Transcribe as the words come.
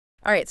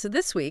All right, so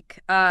this week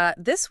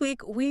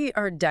we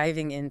are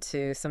diving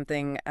into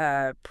something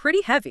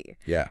pretty heavy.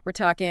 Yeah. We're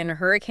talking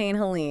Hurricane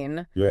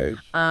Helene, Right.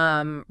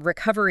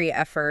 recovery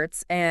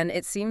efforts, and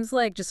it seems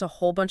like just a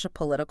whole bunch of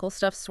political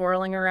stuff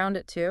swirling around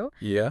it too.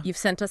 Yeah. You've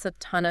sent us a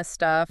ton of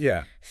stuff.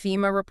 Yeah.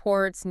 FEMA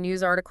reports,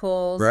 news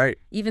articles, Right.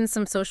 even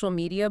some social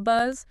media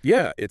buzz.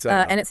 Yeah. It's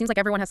And it seems like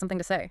everyone has something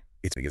to say.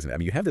 it's big, isn't it? I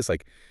mean, you have this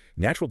like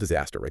natural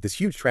disaster, right? This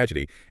huge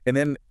tragedy, and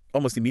then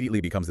almost immediately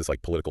becomes this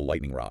like political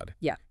lightning rod.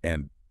 Yeah.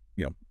 And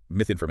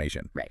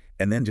misinformation. Right.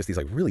 And then just these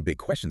like really big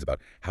questions about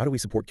how do we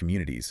support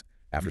communities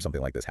after something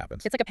like this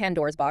happens. It's like a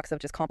Pandora's box of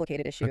just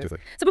complicated issues. Just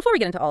like- So before we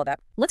get into all of that,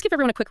 let's give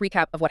everyone a quick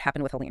recap of what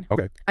happened with Helene.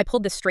 Okay. I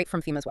pulled this straight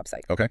from FEMA's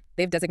website. Okay.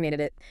 They've designated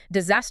it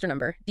disaster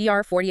number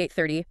DR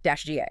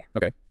 4830-GA.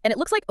 Okay. And it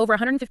looks like over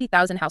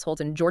 150,000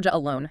 households in Georgia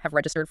alone have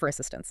registered for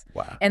assistance.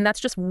 Wow. And that's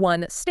just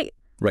one state.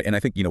 Right. And I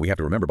think, we have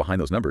to remember behind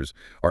those numbers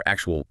are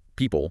actual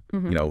people,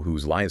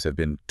 whose lives have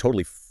been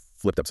totally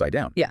flipped upside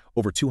down. Yeah.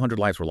 Over 200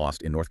 lives were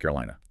lost in North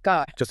Carolina.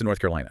 God. Just in North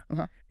Carolina.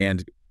 Uh-huh.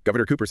 And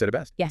Governor Cooper said it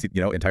best. Yeah.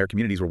 Entire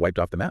communities were wiped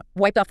off the map.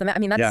 Wiped off the map. I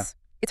mean, that's Yeah.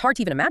 it's hard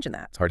to even imagine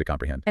that. It's hard to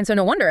comprehend. And so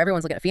no wonder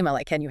everyone's looking at FEMA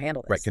like, can you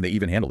handle this? Right. Can they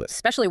even handle this?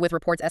 Especially with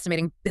reports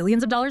estimating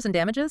billions of dollars in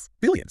damages.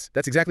 Billions.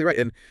 That's exactly right.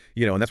 And,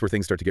 and that's where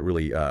things start to get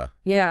really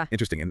Yeah.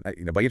 interesting.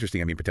 And, by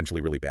interesting, I mean potentially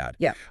really bad.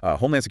 Yeah.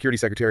 Homeland Security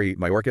Secretary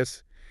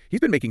Mayorkas,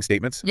 he's been making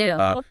statements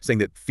saying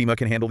that FEMA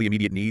can handle the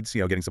immediate needs,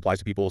 getting supplies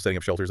to people, setting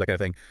up shelters, that kind of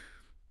thing.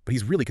 But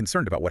he's really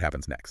concerned about what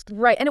happens next.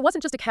 Right. And it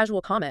wasn't just a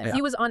casual comment. Yeah.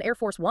 He was on Air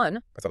Force One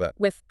I saw that.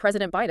 with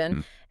President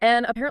Biden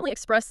and apparently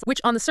expressed,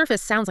 which on the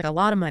surface sounds like a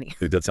lot of money.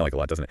 It does sound like a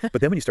lot, doesn't it? But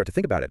then when you start to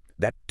think about it,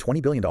 that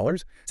 $20 billion,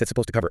 that's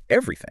supposed to cover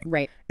everything.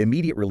 Right.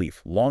 Immediate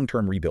relief,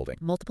 long-term rebuilding.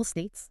 Multiple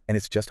states. And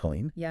it's just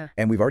Helene. Yeah.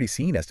 And we've already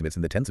seen estimates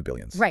in the tens of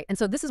billions. Right. And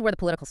so this is where the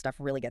political stuff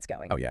really gets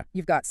going. Oh, yeah.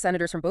 You've got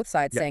senators from both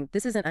sides Yeah. saying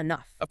this isn't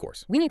enough. Of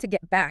course. We need to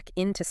get back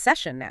into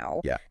session now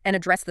Yeah. and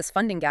address this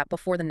funding gap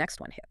before the next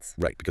one hits.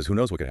 Right. Because who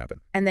knows what could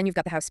happen. And then you've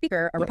got the House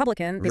Speaker, a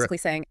Republican, basically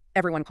saying,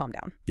 everyone calm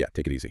down. Yeah.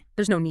 Take it easy.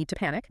 There's no need to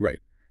panic. Right.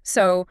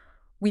 So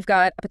we've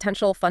got a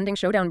potential funding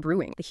showdown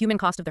brewing. The human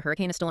cost of the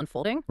hurricane is still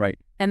unfolding. Right.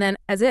 And then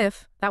as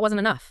if that wasn't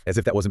enough, As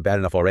if that wasn't bad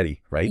enough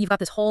already, right? you've got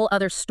this whole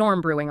other storm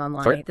brewing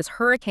online, Sorry? this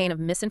hurricane of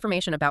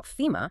misinformation about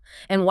FEMA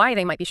and why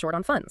they might be short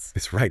on funds.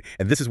 That's right.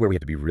 And this is where we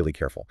have to be really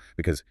careful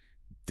because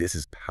this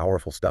is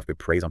powerful stuff. It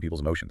preys on people's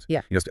emotions.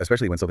 Yeah.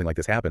 Especially when something like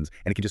this happens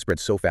and it can just spread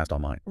so fast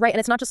online. Right. And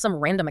it's not just some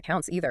random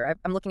accounts either.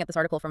 I'm looking at this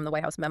article from the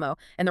White House memo,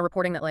 and they're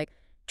reporting that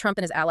Trump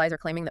and his allies are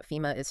claiming that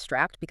FEMA is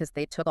strapped because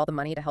they took all the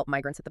money to help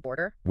migrants at the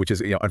border. Which is,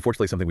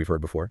 unfortunately something we've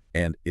heard before.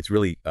 And it's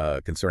really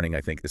concerning,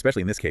 I think,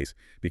 especially in this case,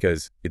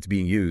 because it's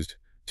being used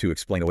to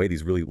explain away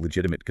these really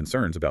legitimate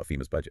concerns about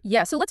FEMA's budget.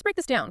 Yeah, so let's break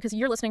this down because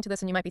you're listening to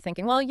this and you might be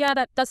thinking, well, yeah,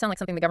 that does sound like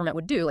something the government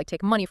would do, like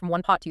take money from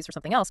one pot to use for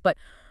something else. But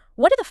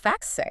what do the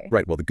facts say?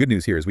 Right. Well, the good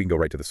news here is we can go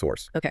right to the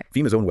source. Okay.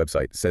 FEMA's own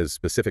website says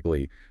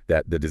specifically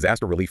that the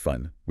Disaster Relief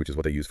Fund, which is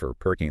what they use for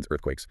hurricanes,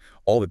 earthquakes,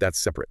 all that's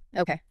separate.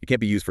 Okay. It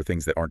can't be used for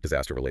things that aren't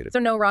disaster related. So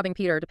no robbing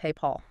Peter to pay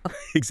Paul.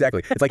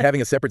 Exactly. It's like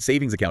having a separate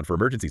savings account for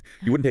emergencies.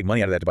 You wouldn't take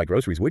money out of that to buy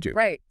groceries, would you?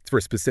 Right. It's for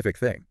a specific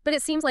thing. But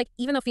it seems like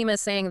even though FEMA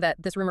is saying that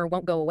this rumor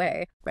won't go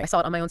away, I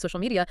saw it on my own social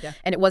media,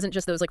 and it wasn't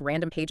just those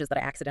random pages that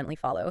I accidentally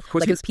follow. Of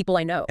course, it was people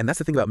I know. And that's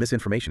the thing about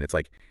misinformation. It's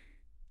like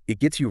it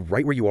gets you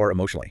right where you are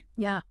emotionally.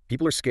 Yeah.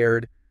 People are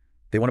scared.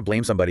 They want to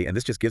blame somebody, and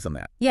this just gives them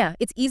that. Yeah,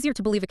 it's easier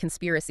to believe a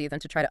conspiracy than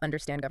to try to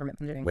understand government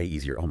funding. Way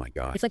easier. Oh, my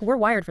God. It's like we're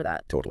wired for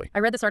that. Totally. I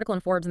read this article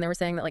in Forbes, and they were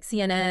saying that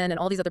CNN and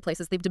all these other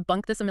places, they've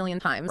debunked this a million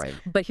times, Right.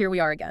 But here we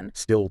are again.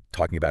 Still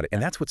talking about it.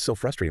 And that's what's so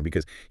frustrating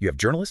because you have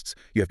journalists,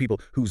 you have people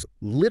whose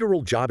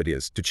literal job it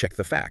is to check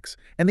the facts.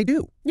 And they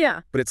do.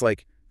 Yeah. But it's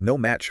like no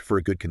match for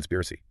a good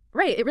conspiracy.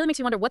 Right. It really makes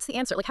you wonder, what's the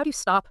answer? How do you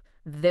stop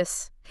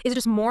this? Is it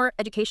just more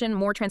education,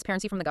 more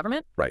transparency from the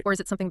government? Right. Or is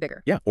it something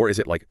bigger? Yeah. Or is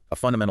it like a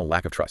fundamental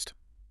lack of trust?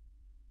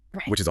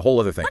 Right. Which is a whole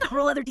other thing. What a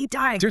whole other deep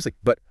dive. Seriously.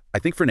 But I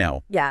think for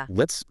now, Yeah.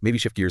 let's maybe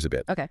shift gears a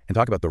bit. Okay. And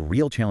talk about the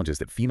real challenges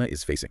that FEMA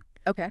is facing.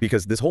 Okay.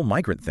 Because this whole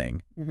migrant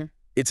thing,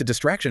 it's a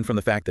distraction from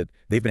the fact that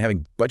they've been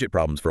having budget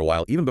problems for a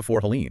while, even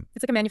before Helene.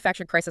 It's like a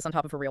manufactured crisis on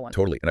top of a real one.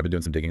 Totally. And I've been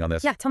doing some digging on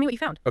this. Yeah. Tell me what you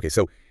found. Okay.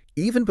 So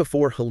even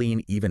before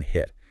Helene even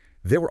hit,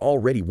 there were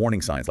already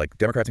warning signs, like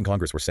Democrats in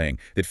Congress were saying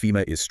that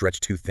FEMA is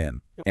stretched too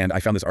thin. And I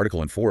found this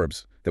article in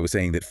Forbes that was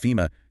saying that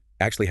FEMA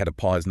actually had to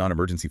pause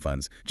non-emergency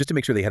funds just to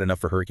make sure they had enough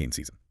for hurricane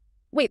season.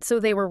 Wait, so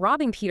they were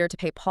robbing Peter to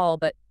pay Paul,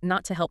 but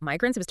not to help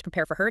migrants? It was to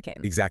prepare for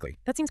hurricanes. Exactly.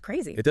 That seems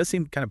crazy. It does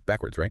seem kind of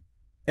backwards, right?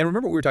 And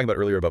remember what we were talking about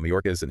earlier about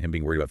Mayorkas and him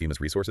being worried about FEMA's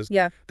resources?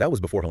 Yeah. That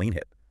was before Helene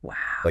hit. Wow.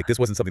 Like this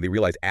wasn't something they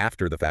realized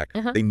after the fact.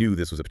 They knew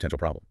this was a potential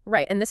problem.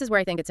 Right. And this is where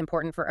I think it's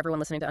important for everyone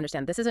listening to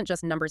understand this isn't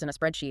just numbers in a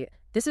spreadsheet.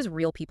 This is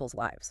real people's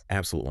lives.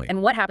 Absolutely.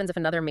 And what happens if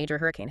another major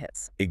hurricane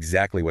hits?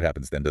 Exactly what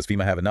happens then. Does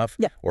FEMA have enough?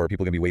 Yeah. Or are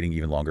people going to be waiting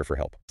even longer for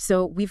help?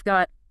 So we've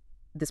got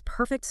this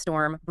perfect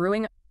storm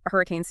brewing a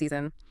hurricane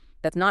season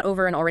that's not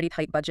over an already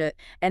tight budget,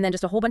 and then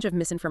just a whole bunch of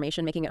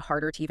misinformation making it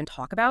harder to even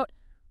talk about.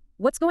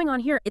 what's going on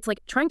here? It's like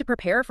trying to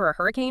prepare for a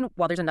hurricane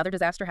while there's another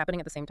disaster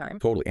happening at the same time.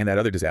 Totally. And that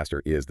other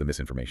disaster is the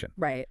misinformation.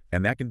 Right.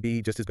 And that can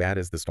be just as bad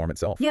as the storm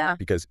itself. Yeah.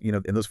 Because,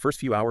 in those first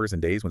few hours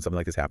and days when something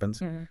like this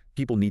happens,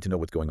 people need to know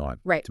what's going on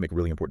to make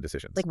really important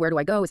decisions. Like, where do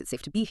I go? Is it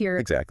safe to be here?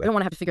 Exactly. I don't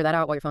want to have to figure that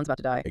out while your phone's about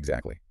to die.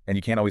 Exactly. And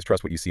you can't always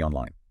trust what you see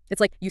online. It's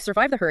like you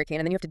survive the hurricane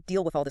and then you have to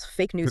deal with all this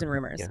fake news and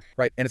rumors. Yeah.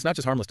 Right. And it's not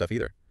just harmless stuff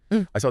either.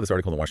 I saw this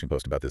article in the Washington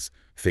Post about this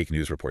fake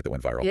news report that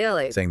went viral.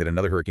 Really? Saying that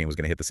another hurricane was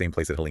going to hit the same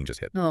place that Helene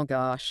just hit. Oh,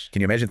 gosh.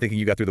 Can you imagine thinking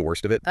you got through the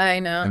worst of it? I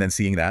know. And then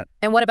seeing that?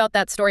 And what about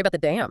that story about the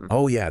dam?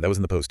 Oh, yeah. That was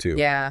in the Post, too.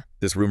 Yeah.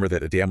 This rumor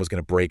that a dam was going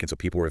to break, and so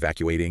people were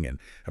evacuating, and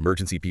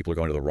emergency people are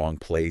going to the wrong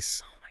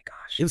place. Oh, my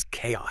gosh. It was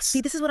chaos.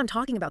 See, this is what I'm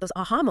talking about, those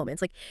aha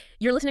moments. Like,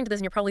 you're listening to this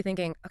and you're probably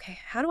thinking, okay,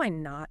 how do I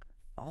not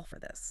fall for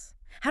this?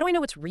 How do I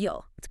know it's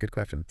real? It's a good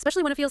question.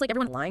 Especially when it feels like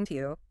everyone's lying to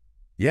you.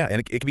 Yeah,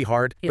 and it can be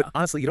hard, Yeah. but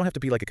honestly, you don't have to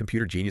be like a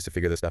computer genius to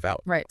figure this stuff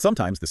out. Right.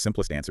 Sometimes the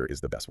simplest answer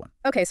is the best one.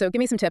 Okay, so give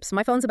me some tips.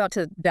 My phone's about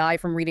to die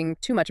from reading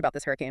too much about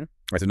this hurricane. All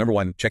right, so number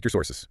one, check your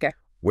sources. Okay.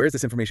 Where is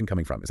this information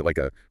coming from? Is it like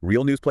a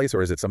real news place,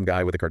 or is it some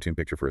guy with a cartoon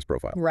picture for his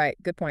profile? Right,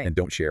 good point. And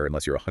don't share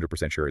unless you're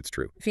 100% sure it's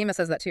true. FEMA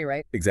says that too,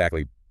 right?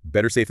 Exactly.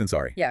 Better safe than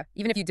sorry. Yeah,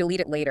 even if you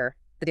delete it later,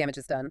 the damage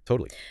is done.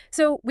 Totally.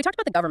 So we talked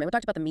about the government, we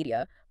talked about the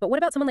media, but what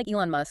about someone like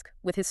Elon Musk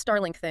with his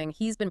Starlink thing?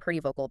 He's been pretty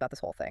vocal about this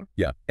whole thing.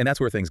 Yeah, and that's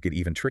where things get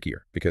even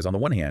trickier, because on the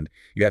one hand,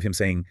 you have him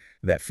saying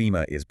that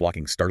FEMA is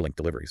blocking Starlink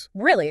deliveries.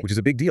 Really? Which is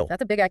a big deal.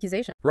 That's a big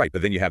accusation. Right,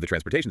 but then you have the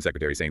transportation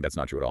secretary saying that's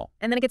not true at all.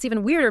 And then it gets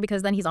even weirder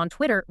because then he's on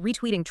Twitter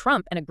retweeting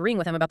Trump and agreeing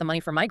with him about the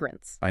money for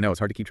migrants. I know, it's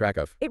hard to keep track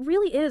of. It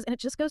really is, and it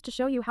just goes to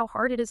show you how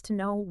hard it is to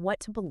know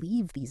what to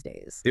believe these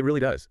days. It really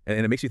does.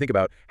 And it makes you think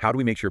about, how do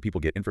we make sure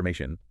people get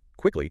information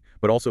quickly,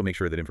 but also make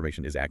sure that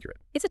information is accurate?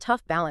 It's a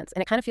tough balance,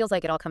 and it kind of feels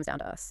like it all comes down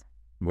to us.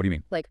 What do you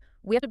mean? Like,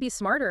 we have to be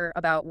smarter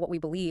about what we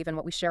believe and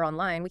what we share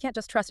online. We can't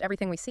just trust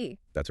everything we see.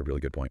 That's a really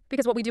good point.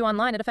 Because what we do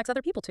online, it affects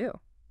other people too.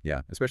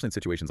 Yeah, especially in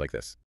situations like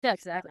this. Yeah,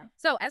 exactly.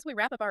 So as we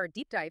wrap up our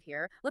deep dive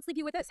here, let's leave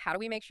you with this. How do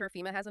we make sure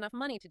FEMA has enough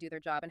money to do their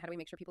job? And how do we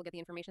make sure people get the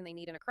information they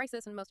need in a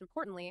crisis? And most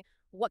importantly,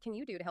 what can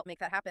you do to help make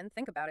that happen?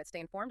 Think about it, stay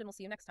informed, and we'll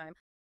see you next time.